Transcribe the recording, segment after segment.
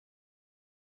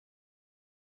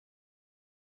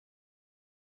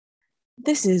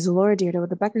This is Laura Deirdre with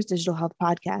the Becker's Digital Health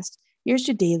Podcast. Here's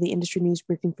your daily industry news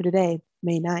briefing for today,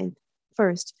 May 9th.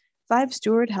 First, five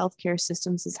Steward Healthcare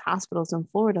Systems' hospitals in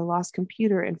Florida lost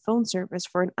computer and phone service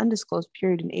for an undisclosed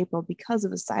period in April because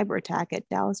of a cyber attack at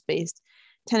Dallas-based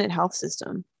Tenet Health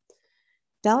System.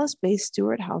 Dallas-based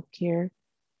Steward Healthcare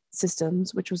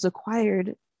Systems, which was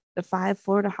acquired the five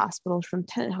Florida hospitals from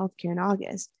Tenet Healthcare in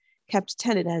August, kept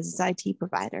Tenet as its IT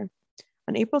provider.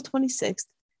 On April 26th,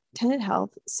 Tenet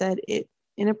Health said it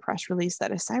in a press release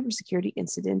that a cybersecurity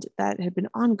incident that had been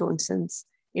ongoing since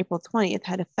April 20th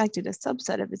had affected a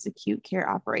subset of its acute care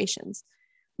operations.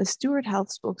 The Steward Health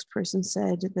spokesperson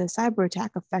said the cyber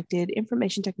attack affected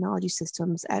information technology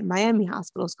systems at Miami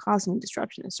hospitals, causing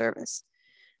disruption in service.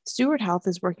 Steward Health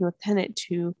is working with Tenet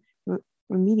to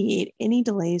remediate any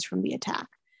delays from the attack.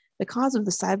 The cause of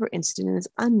the cyber incident is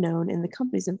unknown, and the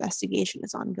company's investigation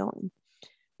is ongoing.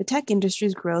 The tech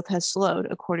industry's growth has slowed,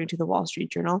 according to the Wall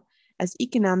Street Journal, as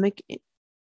economic,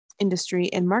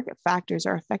 industry, and market factors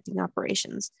are affecting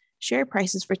operations. Share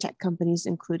prices for tech companies,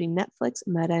 including Netflix,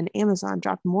 Meta, and Amazon,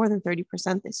 dropped more than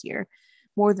 30% this year,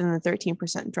 more than the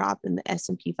 13% drop in the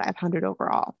S&P 500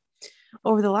 overall.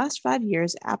 Over the last 5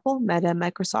 years, Apple, Meta,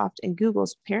 Microsoft, and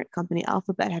Google's parent company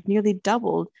Alphabet have nearly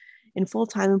doubled in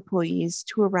full-time employees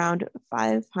to around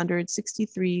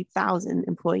 563,000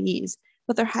 employees,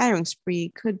 but their hiring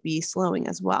spree could be slowing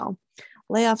as well.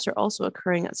 Layoffs are also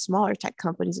occurring at smaller tech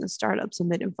companies and startups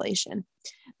amid inflation.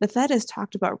 The Fed has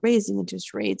talked about raising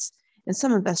interest rates, and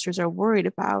some investors are worried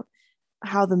about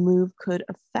how the move could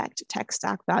affect tech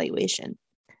stock valuation.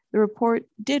 The report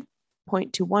did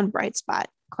point to one bright spot: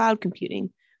 cloud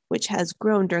computing, which has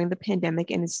grown during the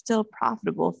pandemic and is still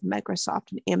profitable for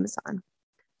Microsoft and Amazon.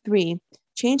 3.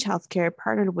 Change Healthcare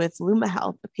partnered with Luma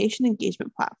Health, a patient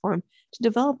engagement platform, to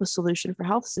develop a solution for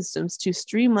health systems to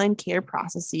streamline care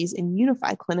processes and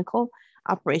unify clinical,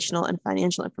 operational, and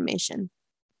financial information.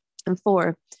 And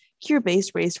 4.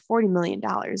 Curebase raised $40 million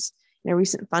in a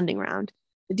recent funding round.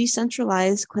 The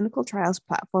decentralized clinical trials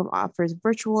platform offers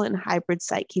virtual and hybrid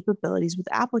site capabilities with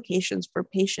applications for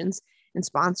patients and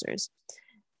sponsors.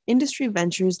 Industry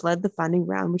Ventures led the funding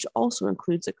round, which also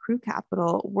includes Accrue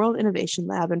Capital, World Innovation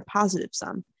Lab, and Positive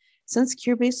Sum. Since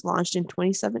Curebase launched in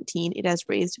 2017, it has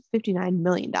raised $59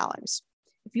 million.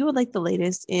 If you would like the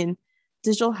latest in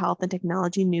digital health and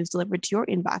technology news delivered to your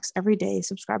inbox every day,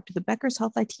 subscribe to the Becker's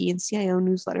Health IT and CIO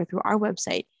newsletter through our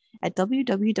website at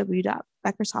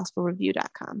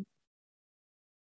www.beckershospitalreview.com.